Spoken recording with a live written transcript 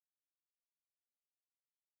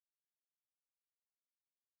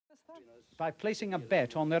by placing a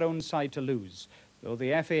bet on their own side to lose. Though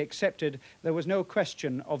the FA accepted, there was no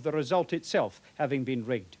question of the result itself having been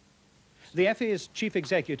rigged. The FA's chief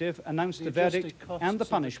executive announced the verdict and the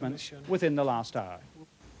punishments within the last hour.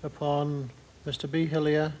 Upon Mr. B.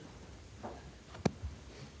 Hillier,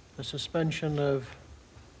 a suspension of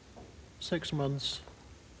 6 months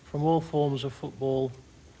from all forms of football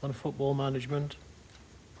and football management,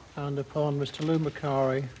 and upon Mr. Lou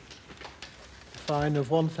Macari, a fine of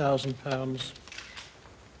 £1,000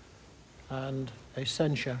 and a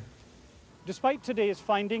censure. Despite today's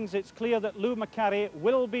findings, it's clear that Lou Macari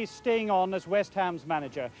will be staying on as West Ham's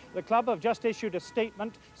manager. The club have just issued a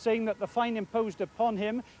statement saying that the fine imposed upon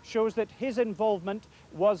him shows that his involvement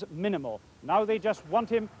was minimal. Now they just want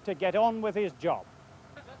him to get on with his job.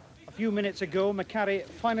 A few minutes ago, Macari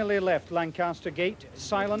finally left Lancaster Gate,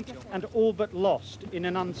 silent and all but lost in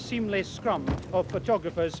an unseemly scrum of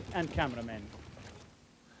photographers and cameramen.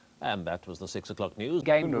 And that was the 6 o'clock news.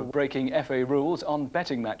 Game of breaking FA rules on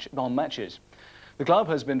betting matches. The club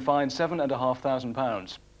has been fined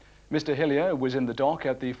 £7,500. Mr. Hillier was in the dock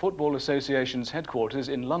at the Football Association's headquarters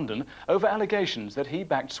in London over allegations that he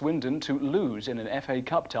backed Swindon to lose in an FA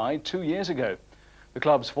Cup tie 2 years ago. The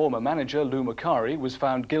club's former manager, Lou Macari, was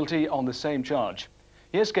found guilty on the same charge.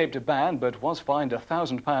 He escaped a ban but was fined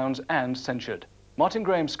 £1,000 and censured. Martin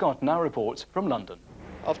Graham-Scott now reports from London.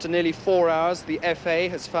 After nearly 4 hours, the FA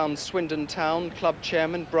has found Swindon Town club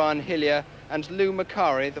chairman Brian Hillier and Lou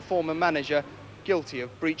Macari, the former manager, guilty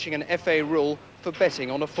of breaching an FA rule for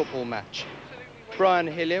betting on a football match. Brian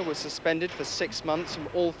Hillier was suspended for 6 months from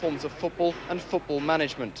all forms of football and football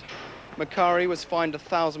management. Macari was fined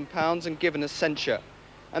 £1,000 and given a censure,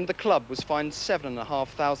 and the club was fined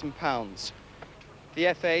 £7,500.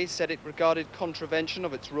 The FA said it regarded contravention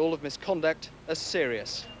of its rule of misconduct as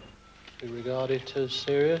serious. We regard it as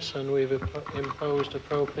serious and we've imposed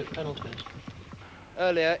appropriate penalties.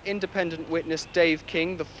 Earlier, independent witness Dave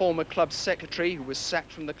King, the former club secretary who was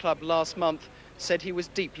sacked from the club last month, said he was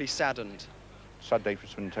deeply saddened. Sad day for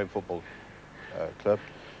Swindon Town Football Club.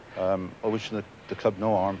 I wish the club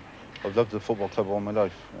no harm. I've loved the football club all my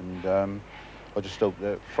life, and I just hope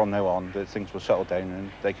that from now on that things will settle down and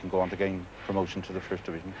they can go on to gain promotion to the First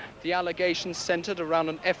Division. The allegations centred around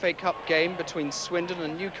an FA Cup game between Swindon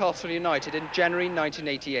and Newcastle United in January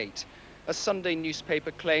 1988. A Sunday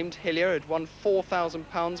newspaper claimed Hillier had won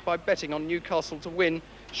 £4,000 by betting on Newcastle to win,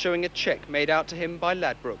 showing a cheque made out to him by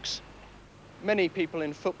Ladbrokes. Many people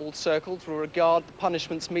in football circles will regard the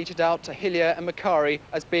punishments meted out to Hillier and Macari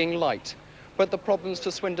as being light. But the problems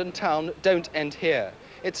to Swindon Town don't end here.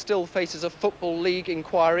 It still faces a Football League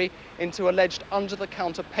inquiry into alleged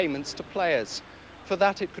under-the-counter payments to players. For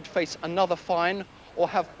that, it could face another fine or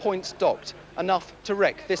have points docked, enough to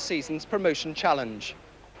wreck this season's promotion challenge.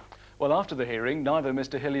 Well, after the hearing, neither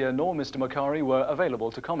Mr. Hillier nor Mr. Macari were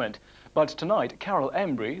available to comment. But tonight, Carol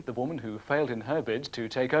Embry, the woman who failed in her bid to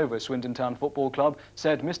take over Swindon Town Football Club,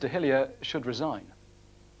 said Mr. Hillier should resign.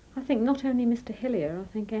 I think not only Mr. Hillier,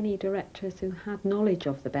 I think any directors who had knowledge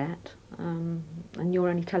of the bet, and you're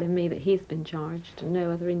only telling me that he's been charged and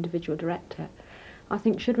no other individual director, I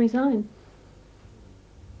think should resign.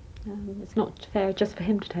 It's not fair just for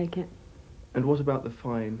him to take it. And what about the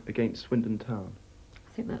fine against Swindon Town?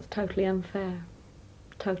 I think that's totally unfair.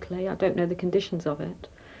 Totally. I don't know the conditions of it,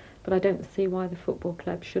 but I don't see why the football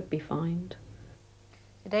club should be fined.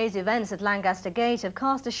 Today's events at Lancaster Gate have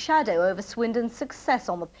cast a shadow over Swindon's success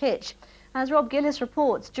on the pitch. As Rob Gillis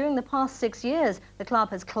reports, during the past 6 years, the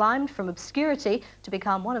club has climbed from obscurity to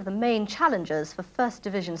become one of the main challengers for First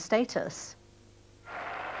Division status.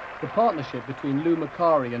 The partnership between Lou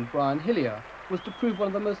Macari and Brian Hillier was to prove one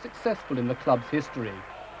of the most successful in the club's history.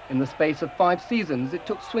 In the space of 5 seasons, it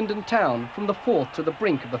took Swindon Town from the 4th to the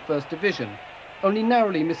brink of the First Division, only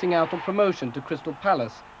narrowly missing out on promotion to Crystal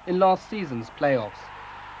Palace in last season's playoffs.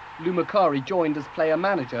 Lou Macari joined as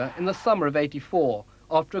player-manager in the summer of '84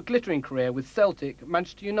 after a glittering career with Celtic,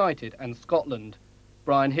 Manchester United and Scotland.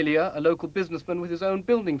 Brian Hillier, a local businessman with his own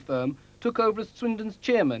building firm, took over as Swindon's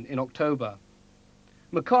chairman in October.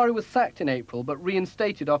 Macari was sacked in April but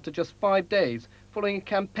reinstated after just 5 days following a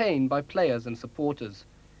campaign by players and supporters.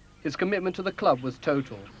 His commitment to the club was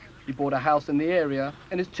total. He bought a house in the area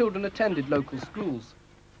and his children attended local schools.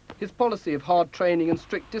 His policy of hard training and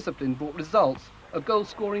strict discipline brought results, a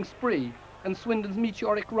goal-scoring spree and Swindon's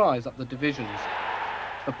meteoric rise up the divisions.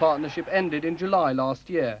 The partnership ended in July last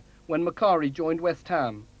year when Macari joined West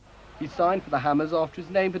Ham. He signed for the Hammers after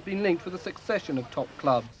his name had been linked with a succession of top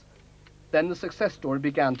clubs. Then the success story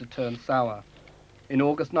began to turn sour. In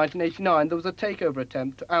August 1989 there was a takeover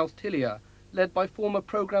attempt to oust Hillier, led by former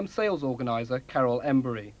programme sales organiser Carol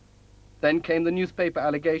Embry. Then came the newspaper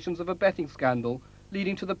allegations of a betting scandal,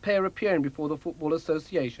 leading to the pair appearing before the Football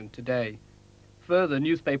Association today. Further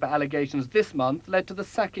newspaper allegations this month led to the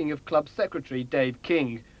sacking of club secretary Dave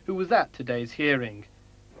King, who was at today's hearing.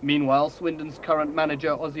 Meanwhile, Swindon's current manager,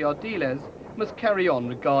 Ozzy Ardiles, must carry on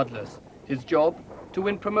regardless. His job? To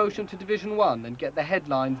win promotion to Division 1 and get the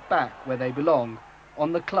headlines back where they belong,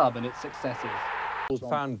 on the club and its successes.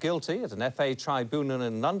 Found guilty at an FA tribunal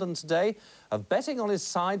in London today of betting on his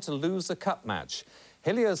side to lose a cup match.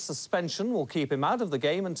 Hillier's suspension will keep him out of the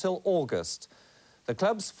game until August. The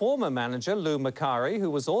club's former manager, Lou Macari, who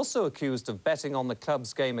was also accused of betting on the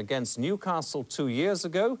club's game against Newcastle 2 years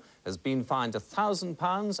ago, has been fined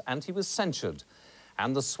 £1,000 and he was censured.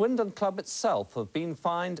 And the Swindon club itself have been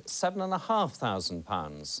fined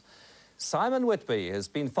 £7,500. Simon Whitby has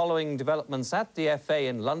been following developments at the FA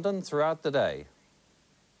in London throughout the day.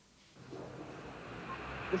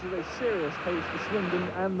 This is a serious case for Swindon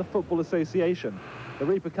and the Football Association. The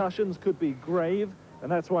repercussions could be grave, and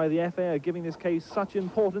that's why the FA are giving this case such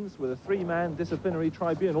importance with a three-man disciplinary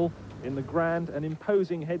tribunal in the grand and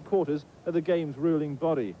imposing headquarters of the game's ruling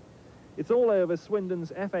body. It's all over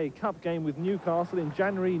Swindon's FA Cup game with Newcastle in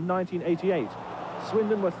January 1988.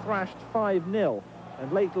 Swindon were thrashed 5-0,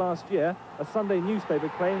 and late last year, a Sunday newspaper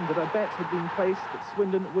claimed that a bet had been placed that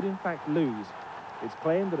Swindon would in fact lose. It's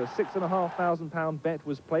claimed that a £6,500 bet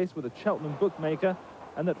was placed with a Cheltenham bookmaker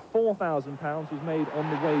and that £4,000 was made on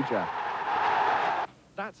the wager.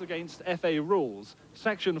 That's against FA rules.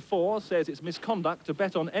 Section 4 says it's misconduct to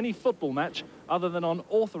bet on any football match other than on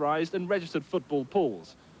authorised and registered football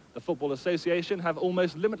pools. The Football Association have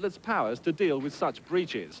almost limitless powers to deal with such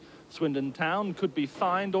breaches. Swindon Town could be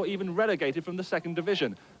fined or even relegated from the second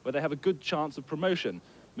division, where they have a good chance of promotion.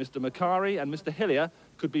 Mr. Macari and Mr. Hillier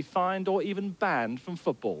could be fined or even banned from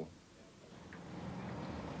football.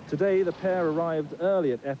 Today, the pair arrived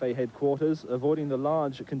early at FA headquarters, avoiding the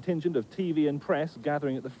large contingent of TV and press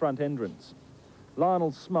gathering at the front entrance.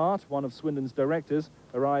 Lionel Smart, one of Swindon's directors,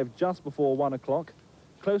 arrived just before 1 o'clock,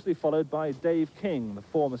 closely followed by Dave King, the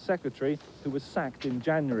former secretary, who was sacked in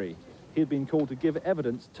January. He had been called to give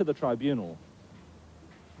evidence to the tribunal.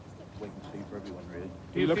 Wait and see for everyone, really.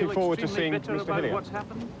 Are you looking forward to seeing Mr. Hillier? What's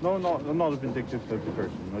happened? No, I'm not a vindictive type of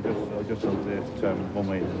person. I just hope that one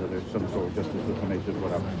way or another there's some sort of justice will come out of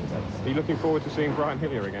what happened. Are you looking forward to seeing Brian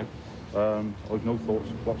Hillier again? I've no thoughts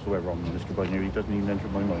whatsoever on Mr. Binary. He doesn't even enter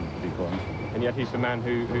my mind, to be honest. And yet he's the man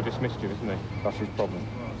who dismissed you, isn't he? That's his problem.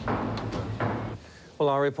 Well,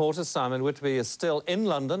 our reporter Simon Whitby is still in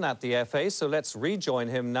London at the FA, so let's rejoin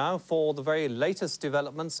him now for the very latest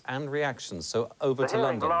developments and reactions. So over to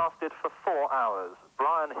London. The hearing lasted for 4 hours.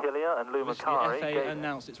 Brian Hillier and Lou Macari... The FA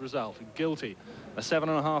announced its result. Guilty. A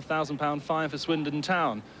 £7,500 fine for Swindon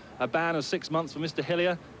Town. A ban of 6 months for Mr.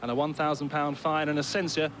 Hillier and a £1,000 fine and a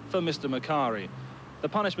censure for Mr. Macari. The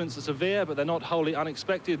punishments are severe, but they're not wholly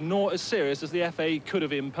unexpected, nor as serious as the FA could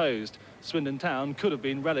have imposed. Swindon Town could have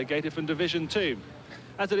been relegated from Division 2.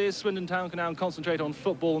 As it is, Swindon Town can now concentrate on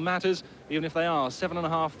football matters, even if they are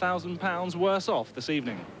 £7,500 worse off this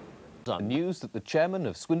evening. News that the chairman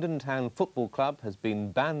of Swindon Town Football Club has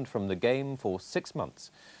been banned from the game for 6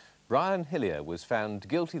 months. Brian Hillier was found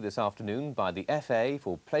guilty this afternoon by the FA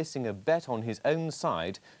for placing a bet on his own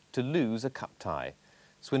side to lose a cup tie.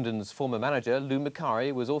 Swindon's former manager, Lou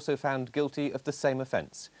Macari, was also found guilty of the same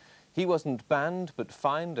offence. He wasn't banned, but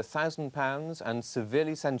fined £1,000 and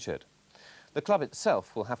severely censured. The club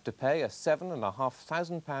itself will have to pay a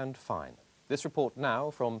 £7,500 fine. This report now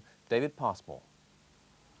from David Passmore.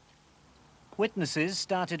 Witnesses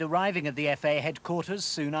started arriving at the FA headquarters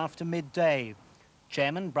soon after midday.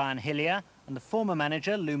 Chairman Brian Hillier and the former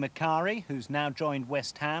manager Lou Macari, who's now joined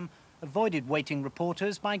West Ham, avoided waiting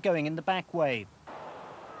reporters by going in the back way.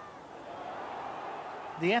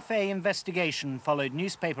 The FA investigation followed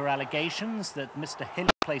newspaper allegations that Mr. Hillier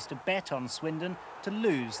placed a bet on Swindon to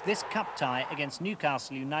lose this cup tie against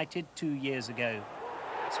Newcastle United 2 years ago.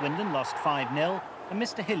 Swindon lost 5-0 and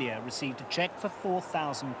Mr. Hillier received a cheque for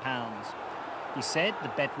 £4,000. He said the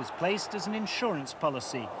bet was placed as an insurance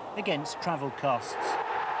policy against travel costs.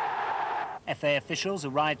 FA officials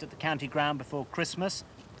arrived at the county ground before Christmas.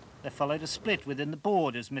 There followed a split within the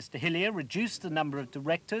board as Mr. Hillier reduced the number of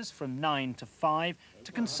directors from 9 to 5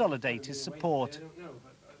 to consolidate his support.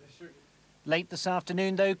 Late this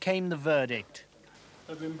afternoon, though, came the verdict.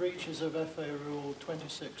 There have been breaches of FA Rule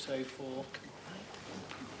 26A4.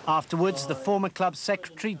 Afterwards, the former club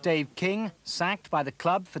secretary, Dave King, sacked by the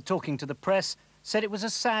club for talking to the press, said it was a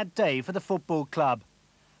sad day for the football club.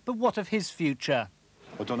 But what of his future?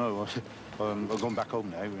 I don't know. I'm going back home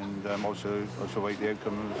now, and also wait the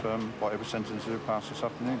outcome of whatever sentences are passed this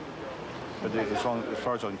afternoon. But as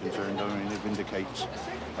far as I'm concerned, I mean, it vindicates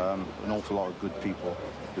an awful lot of good people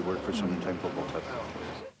who work for Swindon Town Football Club.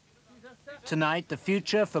 Tonight, the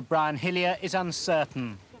future for Brian Hillier is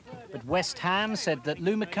uncertain. But West Ham said that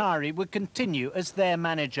Lou Macari would continue as their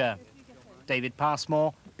manager. David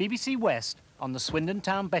Passmore, BBC West, on the Swindon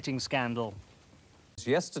Town betting scandal.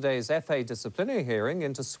 Yesterday's FA disciplinary hearing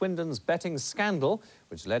into Swindon's betting scandal,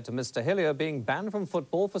 which led to Mr. Hillier being banned from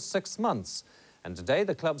football for 6 months. And today,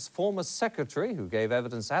 the club's former secretary, who gave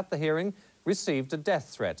evidence at the hearing, received a death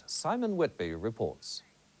threat. Simon Whitby reports.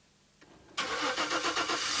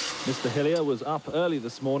 Mr. Hillier was up early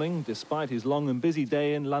this morning, despite his long and busy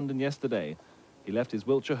day in London yesterday. He left his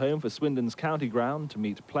Wiltshire home for Swindon's county ground to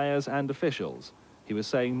meet players and officials. He was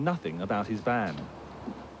saying nothing about his ban.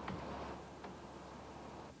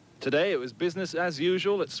 Today it was business as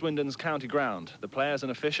usual at Swindon's county ground. The players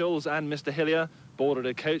and officials and Mr. Hillier boarded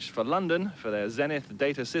a coach for London for their Zenith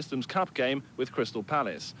Data Systems Cup game with Crystal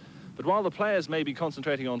Palace. But while the players may be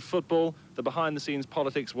concentrating on football, the behind-the-scenes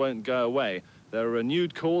politics won't go away. There are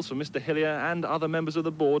renewed calls for Mr. Hillier and other members of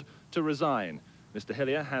the board to resign. Mr.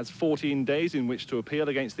 Hillier has 14 days in which to appeal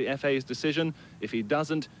against the FA's decision. If he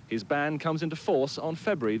doesn't, his ban comes into force on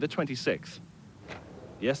February the 26th.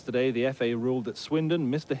 Yesterday, the FA ruled that Swindon,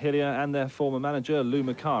 Mr. Hillier and their former manager, Lou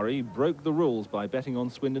Macari, broke the rules by betting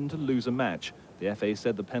on Swindon to lose a match. The FA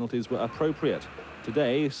said the penalties were appropriate.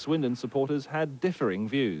 Today, Swindon supporters had differing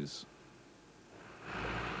views.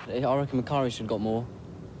 I reckon Macari should have got more.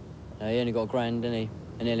 He only got £1,000, didn't he?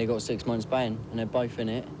 And he only got 6 months ban, and they're both in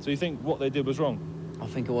it. So you think what they did was wrong? I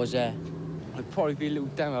think it was, yeah. It'd probably be a little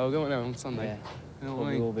demo, won't there, on Sunday? Yeah, you know what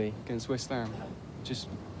I mean? Will be. Against West Ham. Just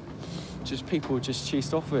people just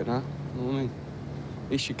cheesed off with it now. You know what I mean?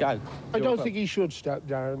 He should go. I don't think he should step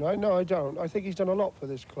down. No, I don't. I think he's done a lot for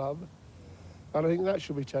this club, and I think that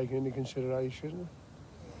should be taken into consideration.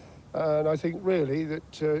 And I think really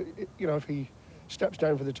that you know, if he steps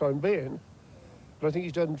down for the time being, but I think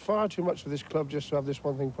he's done far too much for this club just to have this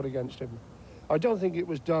one thing put against him. I don't think it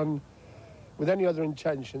was done with any other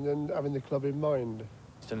intention than having the club in mind.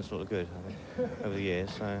 He's done us a lot of good, I think, over the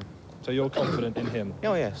years. So you're confident in him?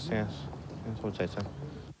 Oh, yes. I would say so.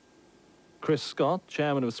 Chris Scott,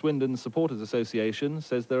 chairman of Swindon Supporters Association,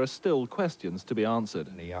 says there are still questions to be answered.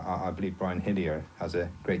 I believe Brian Hillier has a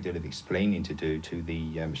great deal of explaining to do to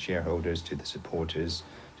the shareholders, to the supporters,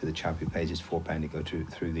 to the chap who pays his £4 to go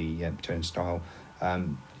through the turnstile,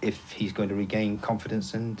 if he's going to regain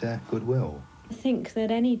confidence and goodwill. I think that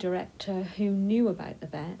any director who knew about the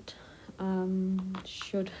bet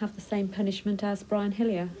should have the same punishment as Brian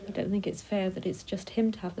Hillier. I don't think it's fair that it's just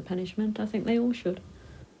him to have the punishment. I think they all should.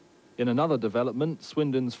 In another development,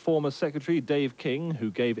 Swindon's former secretary, Dave King,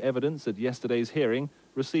 who gave evidence at yesterday's hearing,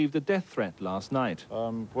 received a death threat last night.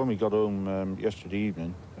 When we got home yesterday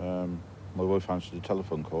evening, my wife answered the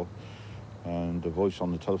telephone call, and the voice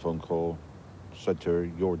on the telephone call said to her,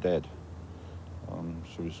 "You're dead."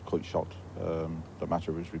 She was quite shocked. The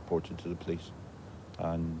matter was reported to the police,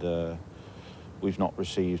 and we've not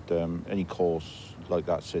received any calls like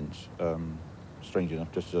that since. Strange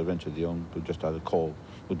enough, just as I've entered the home, we just had a call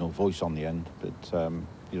with no voice on the end, but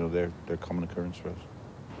you know, they're common occurrence for us.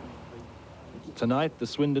 Tonight, the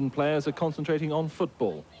Swindon players are concentrating on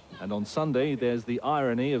football, and on Sunday there's the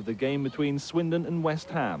irony of the game between Swindon and West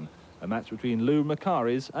Ham, a match between Lou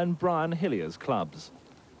Macari's and Brian Hillier's clubs.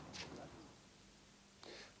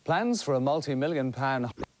 Plans for a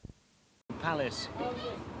multi-million-pound Palace.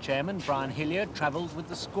 Chairman Brian Hillier travelled with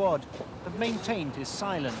the squad, but maintained his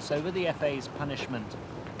silence over the FA's punishment.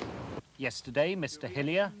 Yesterday, Mr.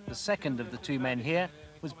 Hillier, the second of the two men here,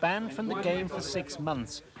 was banned from the game for 6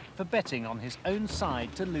 months for betting on his own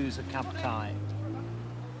side to lose a cup tie.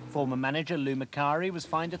 Former manager Lou Macari was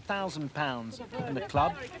fined £1,000 and the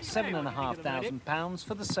club £7,500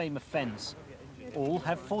 for the same offence. All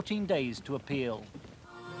have 14 days to appeal.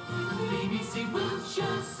 BBC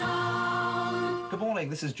Wiltshire Sound. Good morning,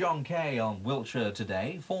 this is John Kay on Wiltshire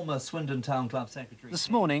Today, former Swindon Town Club Secretary. This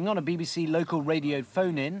morning on a BBC local radio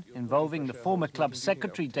phone-in involving the former club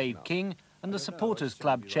secretary Dave King and the supporters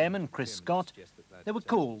club chairman Chris Scott, there were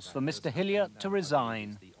calls for Mr. Hillier to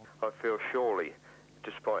resign. I feel surely,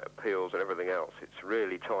 despite appeals and everything else, it's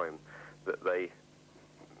really time that they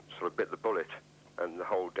sort of bit the bullet and the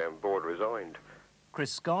whole damn board resigned.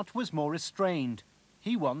 Chris Scott was more restrained.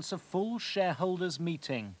 He wants a full shareholders'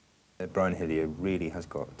 meeting. Brian Hillier really has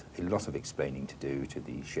got a lot of explaining to do to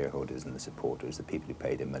the shareholders and the supporters, the people who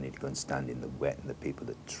paid him money to go and stand in the wet, and the people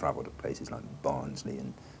that travel to places like Barnsley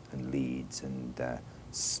and Leeds and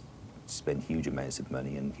spend huge amounts of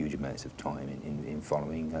money and huge amounts of time in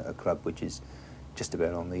following a club which is just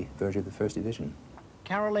about on the verge of the First Division.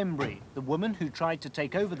 Carol Embry, the woman who tried to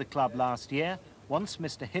take over the club last year, wants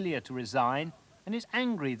Mr. Hillier to resign and is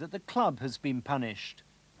angry that the club has been punished.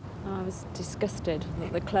 I was disgusted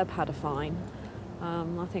that the club had a fine.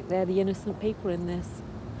 I think they're the innocent people in this.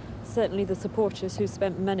 Certainly the supporters who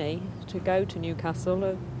spent money to go to Newcastle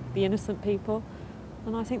are the innocent people,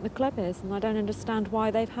 and I think the club is, and I don't understand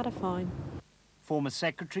why they've had a fine. Former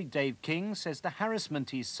Secretary Dave King says the harassment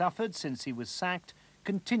he's suffered since he was sacked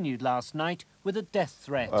continued last night with a death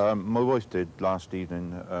threat. My wife did last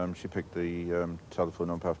evening. She picked the telephone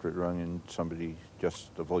up after it rang, and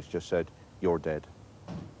the voice just said, "You're dead."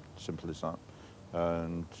 Simple as that.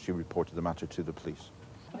 And she reported the matter to the police.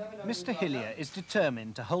 Mr. Hillier is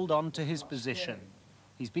determined to hold on to his position.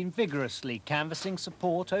 He's been vigorously canvassing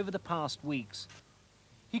support over the past weeks.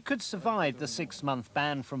 He could survive the 6-month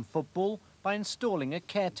ban from football by installing a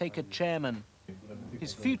caretaker chairman.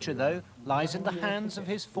 His future, though, lies in the hands of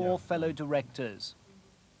his 4 fellow directors.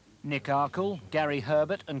 Nick Arkle, Gary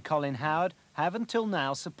Herbert and Colin Howard have until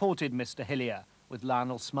now supported Mr. Hillier, with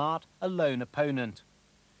Lionel Smart a lone opponent.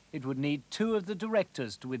 It would need 2 of the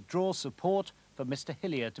directors to withdraw support for Mr.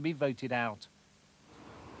 Hillier to be voted out.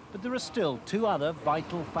 But there are still 2 other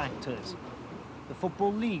vital factors. The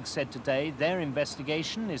Football League said today their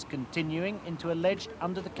investigation is continuing into alleged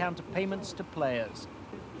under-the-counter payments to players.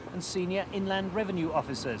 And senior Inland Revenue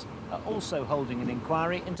officers are also holding an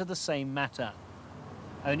inquiry into the same matter.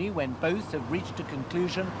 Only when both have reached a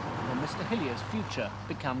conclusion will Mr. Hillier's future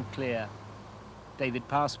become clear. David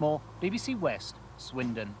Passmore, BBC West,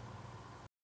 Swindon.